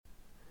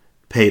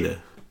PETA,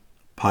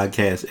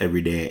 podcast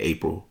every day in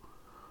April,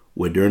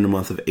 where during the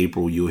month of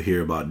April you'll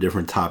hear about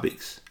different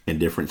topics and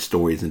different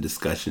stories and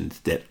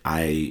discussions that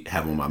I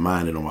have on my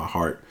mind and on my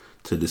heart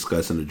to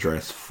discuss and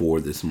address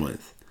for this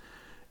month.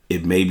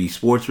 It may be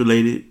sports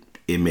related,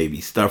 it may be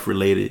stuff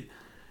related.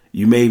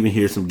 You may even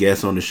hear some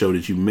guests on the show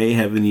that you may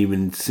haven't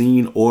even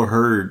seen or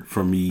heard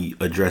from me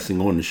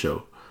addressing on the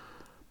show.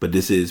 But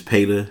this is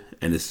PETA,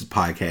 and this is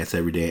Podcast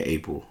Every Day in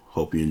April.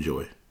 Hope you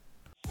enjoy.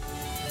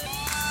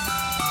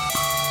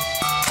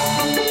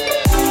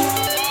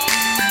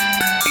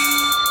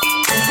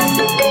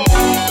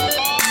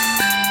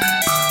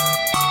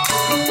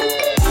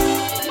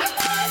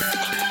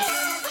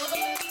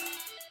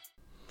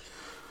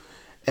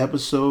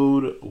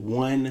 Episode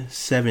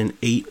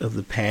 178 of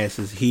The Pass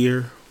is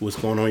here. What's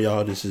going on,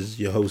 y'all? This is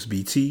your host,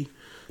 BT.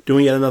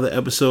 Doing yet another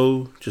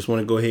episode. Just want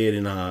to go ahead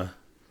and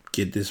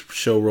get this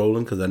show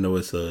rolling because I know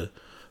it's a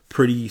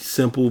pretty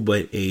simple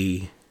but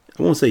I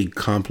won't say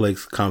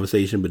complex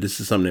conversation, but this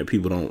is something that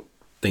people don't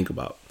think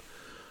about.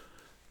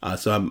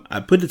 So I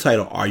put the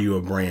title, Are You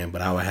a Brand?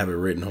 But how I have it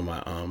written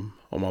on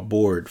my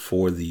board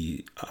for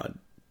the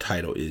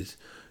title is,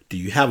 Do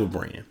You Have a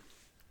Brand?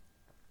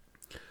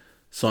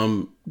 So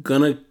I'm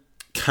going to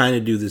kind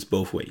of do this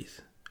both ways.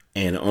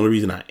 And the only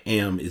reason I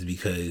am is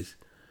because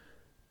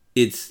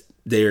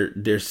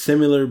they're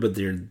similar, but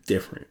they're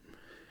different.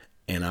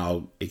 And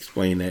I'll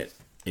explain that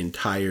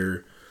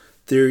entire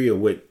theory of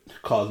what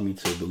caused me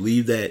to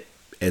believe that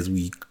as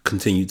we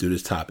continue through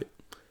this topic.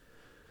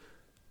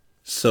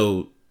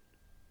 So,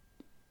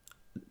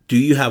 do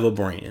you have a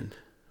brand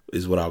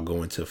is what I'll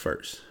go into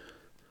first.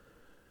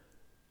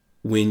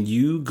 When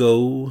you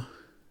go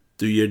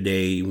through your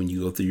day, when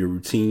you go through your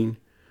routine,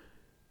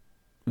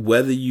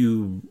 whether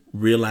you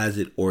realize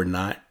it or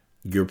not,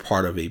 you're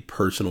part of a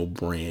personal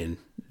brand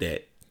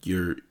that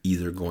you're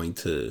either going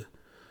to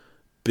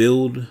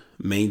build,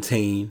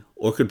 maintain,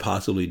 or could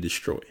possibly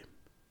destroy.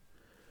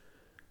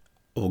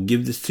 I'll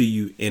give this to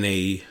you in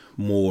a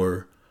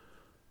more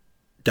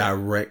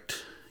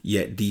direct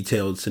yet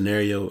detailed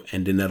scenario,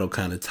 and then that'll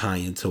kind of tie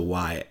into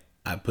why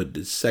I put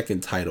the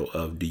second title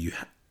of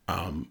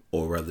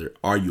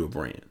Are You a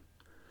Brand?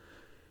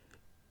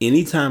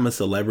 Anytime a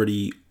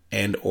celebrity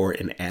and or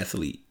an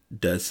athlete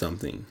does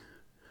something,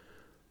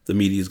 the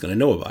media is going to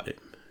know about it.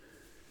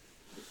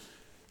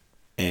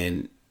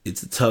 And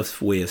it's a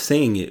tough way of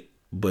saying it,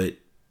 but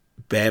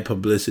bad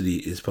publicity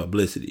is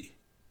publicity.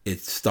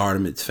 It's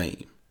stardom, it's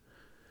fame.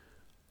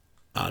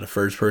 The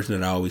first person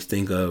that I always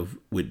think of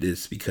with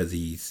this, because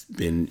he's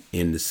been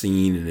in the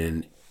scene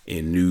and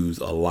in news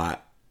a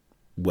lot,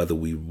 whether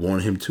we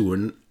want him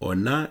to or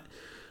not,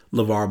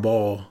 LeVar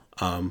Ball,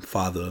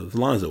 father of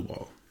Lonzo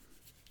Ball.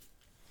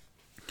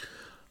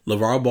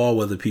 LeVar Ball,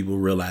 whether people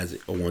realize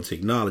it or want to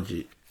acknowledge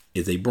it,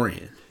 is a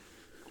brand.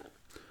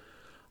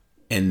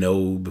 And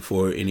no,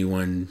 before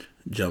anyone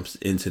jumps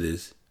into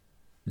this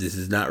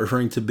is not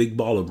referring to Big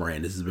Baller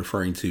Brand. This is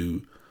referring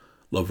to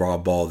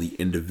LeVar Ball, the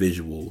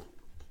individual,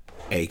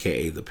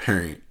 aka the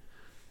parent,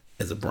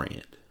 as a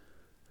brand.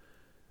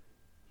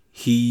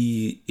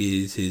 He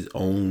is his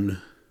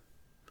own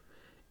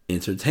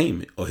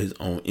entertainment or his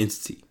own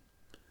entity.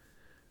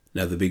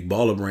 Now, the Big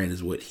Baller Brand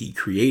is what he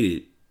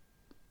created,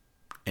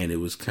 and it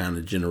was kind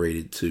of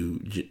generated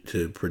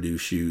to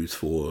produce shoes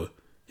for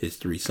his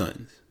three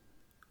sons.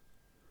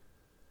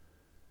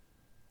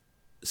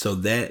 So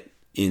that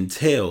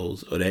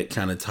entails, or that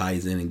kind of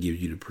ties in and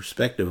gives you the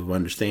perspective of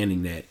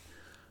understanding that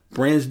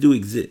brands do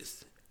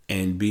exist,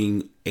 and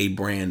being a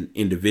brand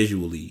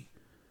individually,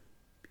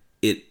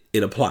 it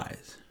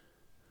applies.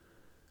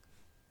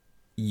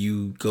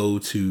 You go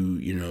to,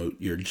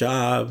 your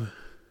job,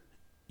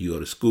 you go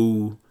to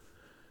school,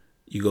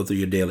 you go through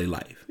your daily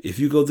life. If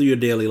you go through your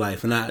daily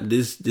life, and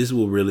this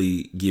will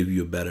really give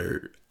you a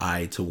better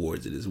eye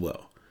towards it as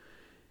well.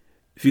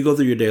 If you go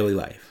through your daily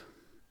life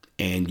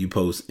and you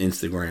post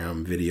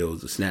Instagram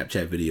videos or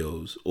Snapchat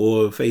videos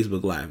or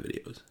Facebook Live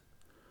videos,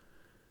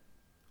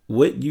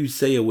 what you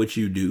say or what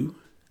you do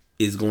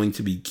is going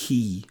to be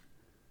key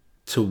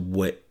to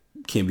what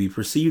can be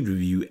perceived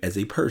of you as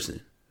a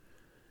person.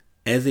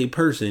 As a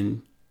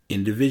person,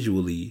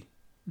 individually,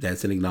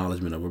 that's an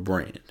acknowledgement of a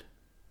brand.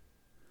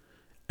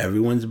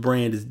 Everyone's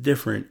brand is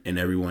different, and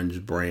everyone's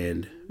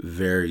brand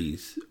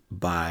varies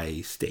by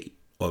state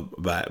or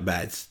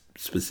by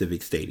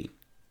specific stating.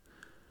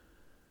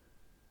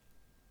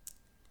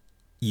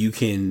 You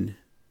can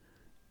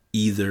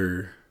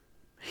either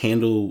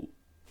handle,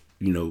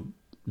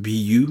 be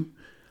you.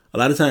 A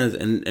lot of times,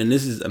 and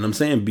I'm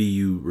saying be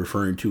you,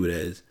 referring to it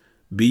as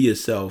be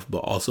yourself, but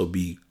also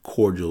be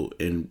cordial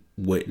in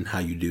what and how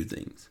you do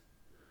things.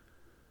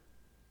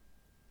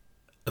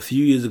 A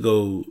few years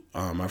ago,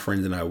 my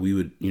friends and I, we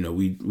would,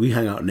 we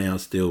hang out now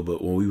still,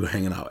 but when we were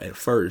hanging out at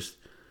first,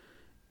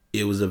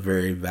 it was a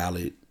very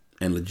valid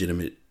and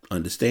legitimate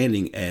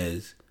understanding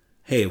as,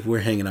 hey, if we're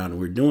hanging out and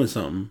we're doing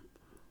something,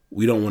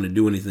 we don't want to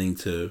do anything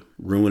to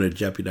ruin or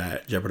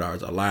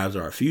jeopardize our lives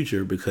or our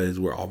future because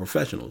we're all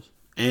professionals.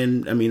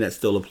 And I mean, that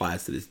still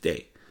applies to this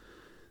day.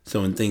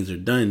 So when things are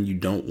done, you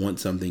don't want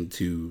something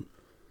to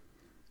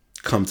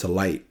come to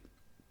light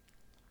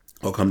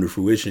or come to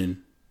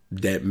fruition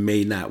that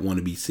may not want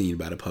to be seen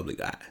by the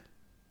public eye.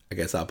 I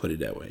guess I'll put it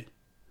that way.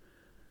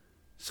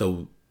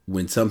 So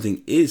when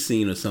something is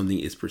seen or something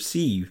is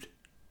perceived,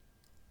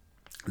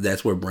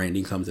 that's where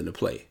branding comes into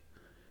play.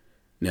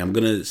 Now, I'm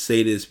going to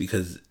say this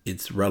because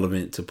it's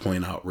relevant to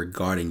point out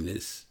regarding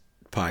this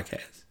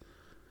podcast.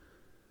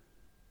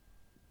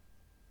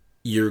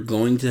 You're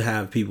going to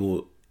have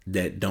people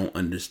that don't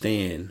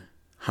understand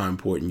how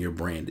important your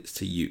brand is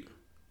to you.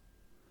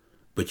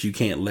 But you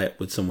can't let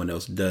what someone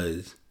else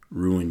does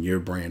ruin your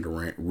brand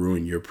or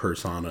ruin your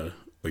persona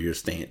or your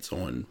stance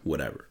on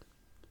whatever.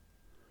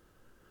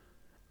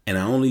 And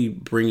I only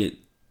bring it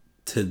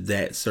to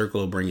that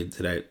circle, bring it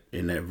to that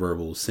in that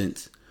verbal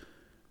sense,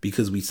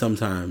 because we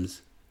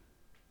sometimes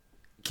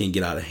can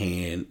get out of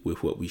hand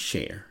with what we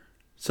share.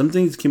 Some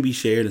things can be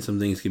shared and some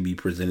things can be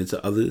presented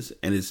to others,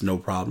 and it's no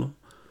problem.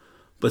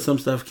 But some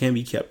stuff can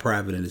be kept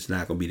private, and it's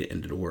not going to be the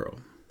end of the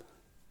world.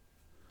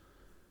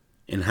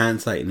 In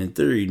hindsight and in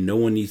theory, no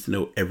one needs to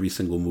know every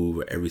single move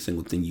or every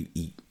single thing you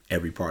eat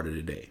every part of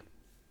the day.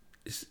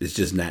 It's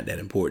just not that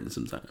important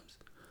sometimes.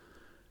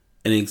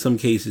 And in some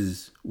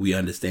cases we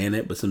understand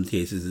that, but some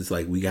cases it's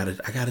like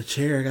I gotta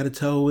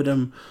tell what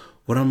I'm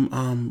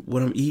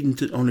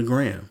eating on the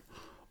gram.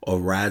 Or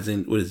rise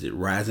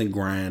and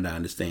grind, I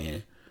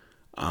understand.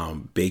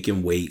 Bake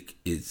and wake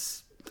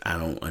is, I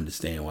don't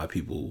understand why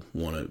people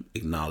want to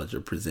acknowledge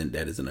or present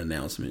that as an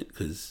announcement,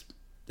 because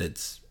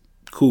that's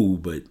cool,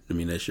 but I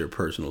mean, that's your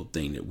personal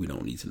thing that we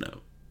don't need to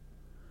know.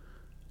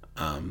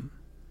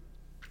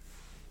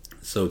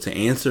 So to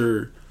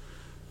answer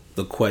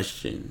the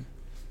question,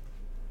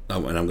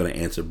 and I'm going to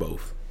answer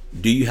both.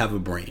 Do you have a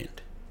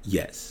brand?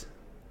 Yes.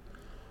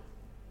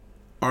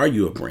 Are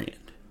you a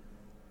brand?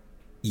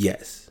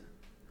 Yes.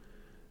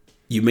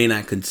 You may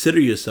not consider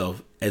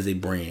yourself as a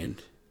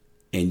brand,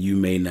 and you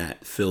may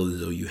not feel as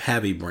though you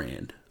have a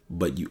brand,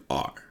 but you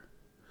are.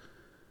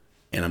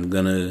 And I'm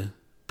going to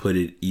put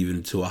it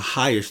even to a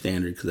higher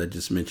standard because I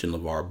just mentioned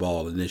LeVar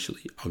Ball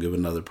initially. I'll give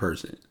another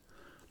person,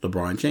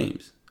 LeBron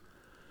James.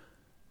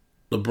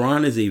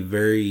 LeBron is a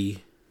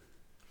very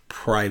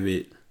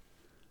private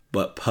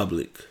but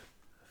public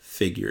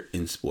figure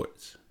in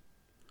sports.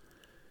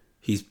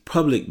 He's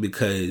public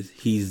because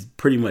he's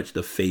pretty much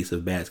the face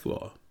of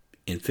basketball.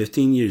 In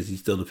 15 years, he's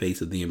still the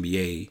face of the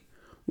NBA,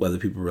 whether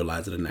people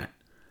realize it or not.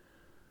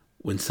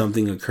 When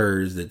something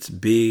occurs that's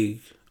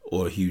big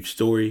or a huge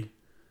story,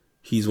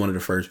 he's one of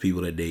the first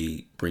people that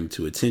they bring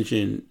to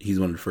attention. He's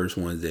one of the first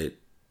ones that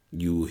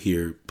you will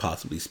hear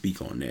possibly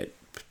speak on that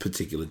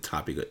particular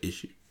topic or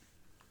issue.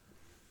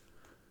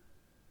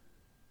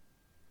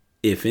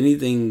 If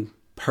anything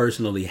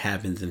personally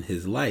happens in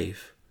his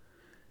life,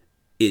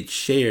 it's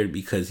shared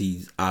because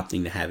he's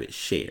opting to have it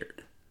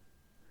shared.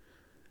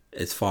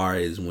 As far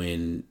as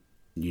when,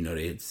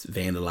 it's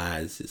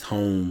vandalized his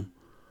home,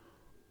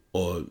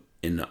 or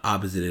in the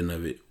opposite end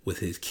of it with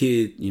his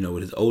kid,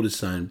 with his oldest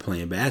son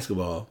playing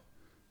basketball,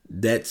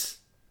 that's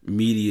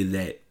media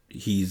that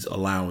he's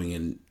allowing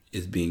and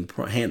is being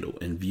handled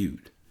and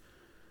viewed.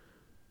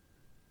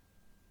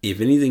 If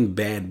anything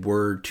bad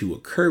were to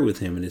occur with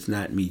him, and it's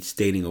not me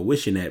stating or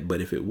wishing that, but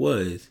if it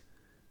was,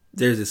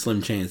 there's a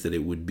slim chance that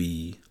it would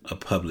be a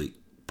public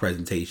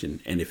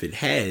presentation. And if it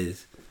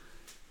has,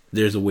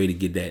 there's a way to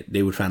get that.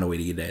 They would find a way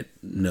to get that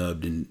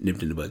nubbed and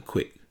nipped in the bud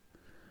quick.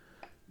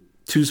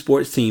 Two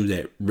sports teams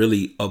that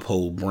really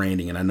uphold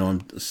branding, and I know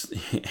I'm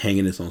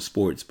hanging this on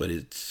sports, but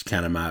it's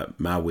kind of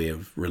my way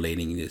of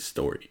relating this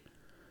story.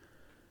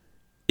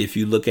 If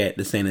you look at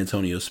the San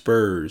Antonio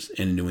Spurs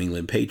and the New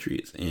England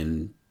Patriots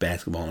in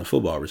basketball and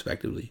football,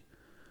 respectively,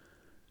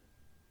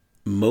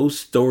 most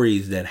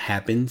stories that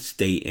happen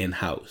stay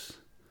in-house.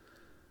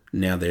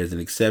 Now, there's an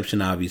exception,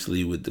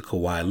 obviously, with the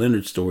Kawhi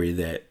Leonard story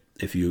that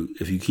if you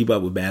keep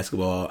up with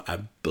basketball, I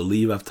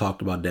believe I've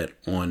talked about that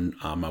on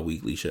my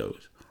weekly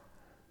shows.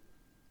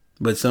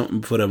 But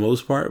for the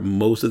most part,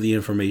 most of the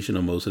information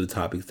on most of the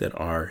topics that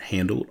are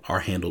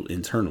handled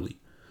internally,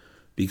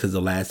 because the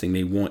last thing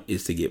they want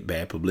is to get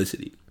bad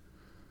publicity.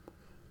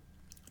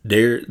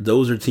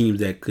 Those are teams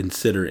that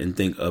consider and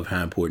think of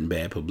how important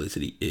bad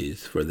publicity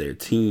is for their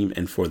team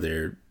and for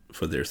their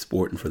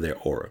sport and for their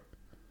aura.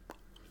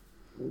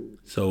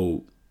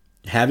 So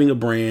having a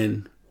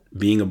brand,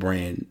 being a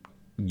brand,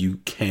 you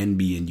can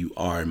be and you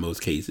are in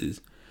most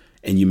cases,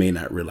 and you may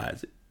not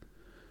realize it.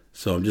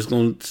 So I'm just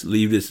going to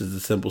leave this as a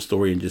simple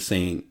story and just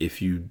saying,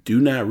 if you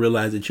do not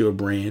realize that you're a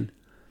brand,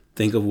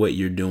 think of what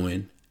you're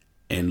doing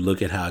and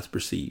look at how it's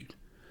perceived.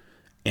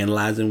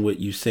 Analyzing what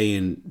you say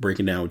and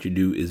breaking down what you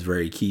do is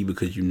very key,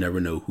 because you never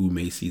know who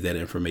may see that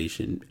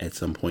information at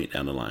some point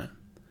down the line.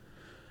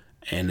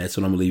 And that's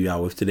what I'm going to leave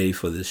y'all with today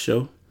for this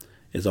show.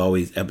 As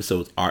always,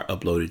 episodes are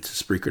uploaded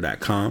to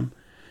Spreaker.com.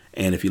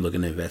 And if you're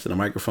looking to invest in a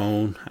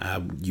microphone,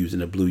 I'm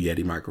using a Blue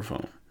Yeti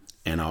microphone.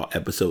 And all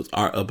episodes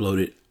are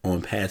uploaded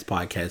on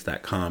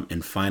passpodcast.com.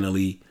 And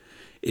finally,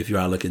 if you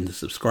are looking to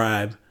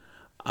subscribe,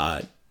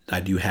 I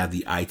do have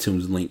the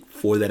iTunes link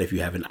for that if you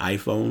have an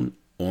iPhone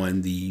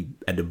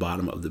at the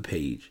bottom of the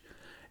page,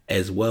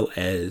 as well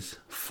as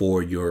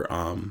for your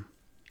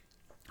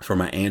For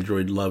my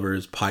Android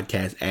lovers,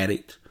 Podcast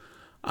Addict,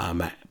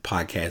 my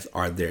podcasts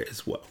are there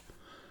as well.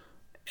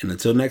 And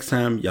until next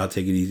time, y'all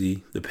take it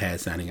easy. The Pad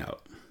signing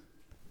out.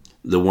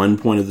 The one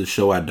point of the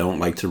show I don't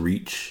like to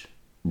reach,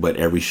 but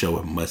every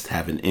show must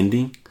have an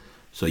ending.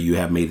 So you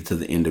have made it to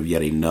the end of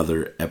yet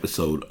another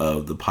episode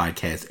of the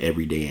podcast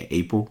Every Day in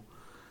April.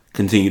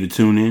 Continue to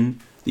tune in.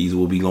 These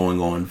will be going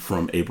on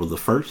from April the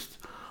 1st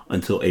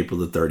until April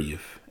the 30th.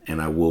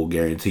 And I will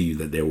guarantee you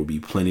that there will be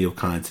plenty of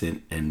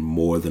content and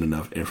more than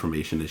enough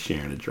information to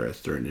share and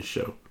address during this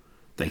show.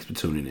 Thanks for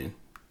tuning in.